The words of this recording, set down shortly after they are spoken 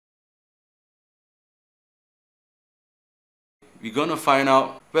we're gonna find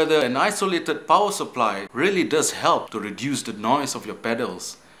out whether an isolated power supply really does help to reduce the noise of your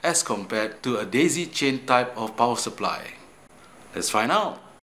pedals as compared to a daisy chain type of power supply. Let's find out.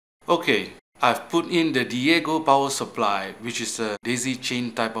 Okay, I've put in the Diego power supply, which is a daisy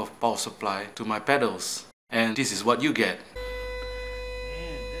chain type of power supply, to my pedals, and this is what you get.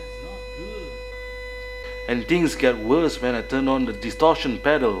 Man, that's not good. And things get worse when I turn on the distortion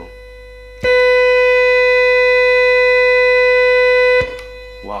pedal.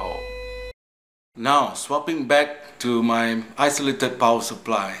 Wow. Now swapping back to my isolated power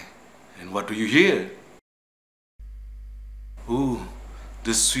supply, and what do you hear? Ooh,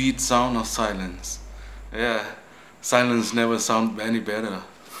 the sweet sound of silence. Yeah, silence never sounds any better.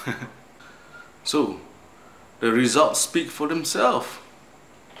 So, the results speak for themselves.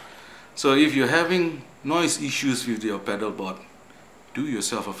 So if you're having noise issues with your pedal board, do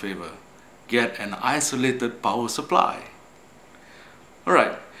yourself a favor. Get an isolated power supply.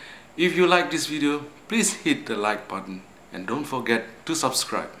 Alright, if you like this video, please hit the like button and don't forget to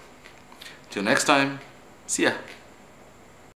subscribe. Till next time, see ya!